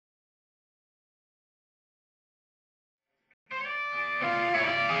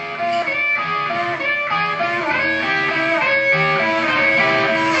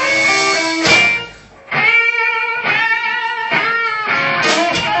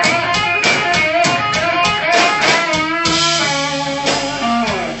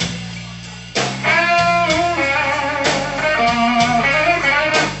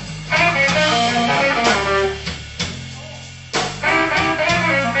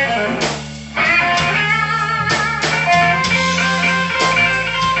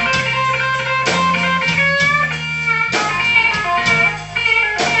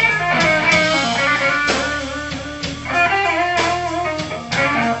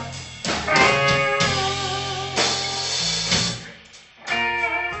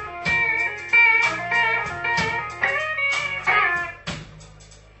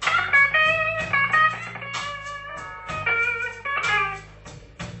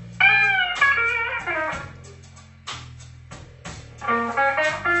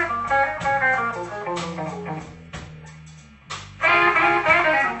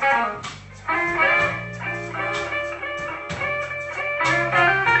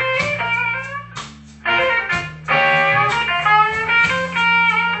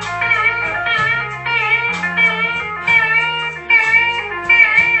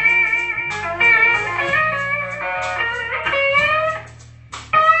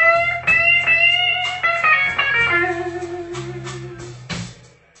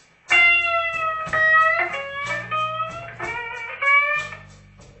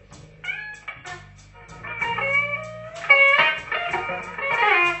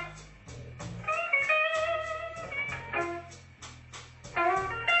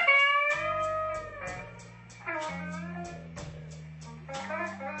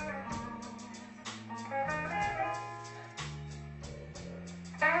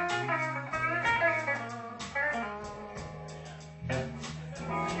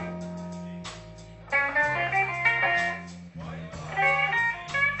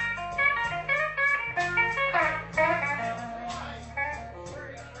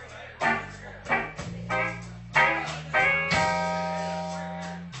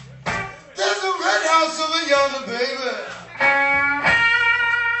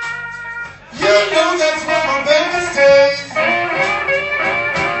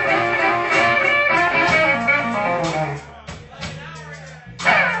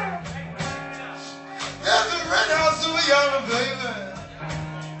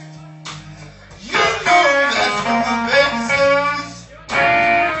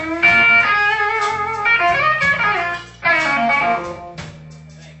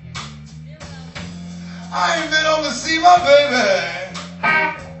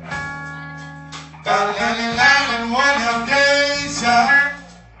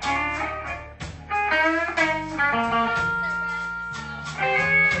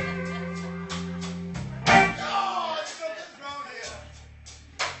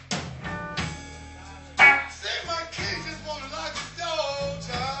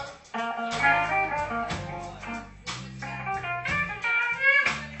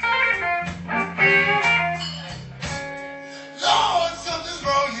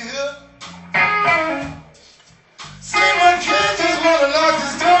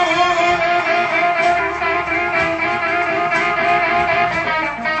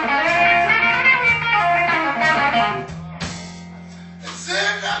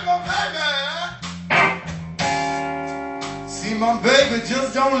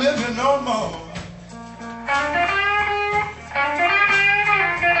don't live here no more.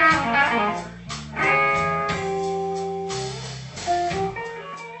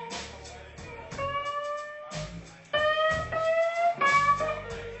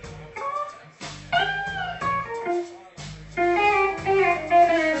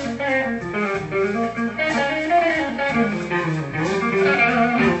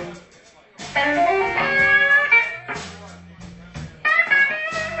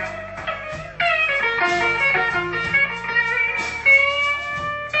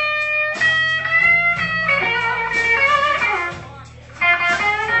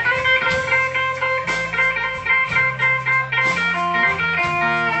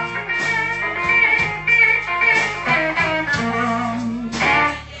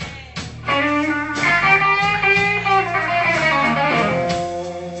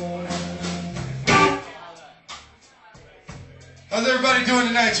 How's everybody doing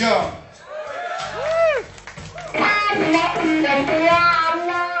tonight, y'all?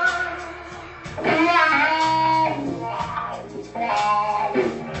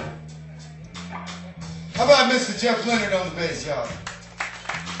 How about Mr. Jeff Leonard on the bass, y'all?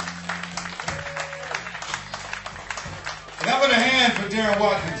 And how about a hand for Darren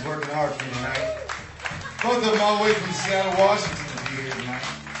Watkins working hard for you tonight? Both of them all the way from Seattle, Washington to be here tonight.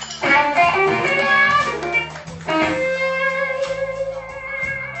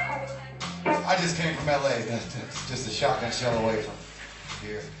 I just came from LA. That's just a shotgun shell away from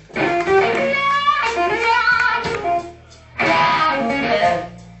here.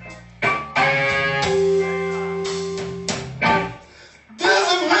 There's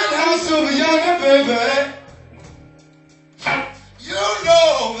a penthouse over yonder, baby. You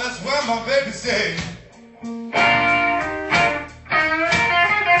know that's where my baby stays.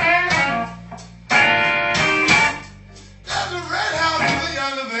 There's a red house over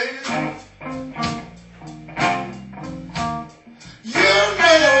yonder, baby.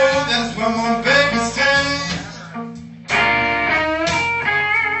 That's where my baby stays.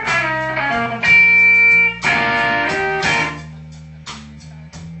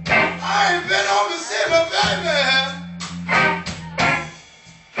 I ain't been home to see my baby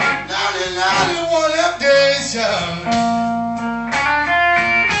 91 F days, y'all.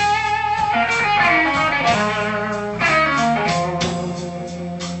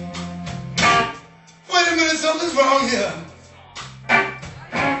 Wait a minute, something's wrong here.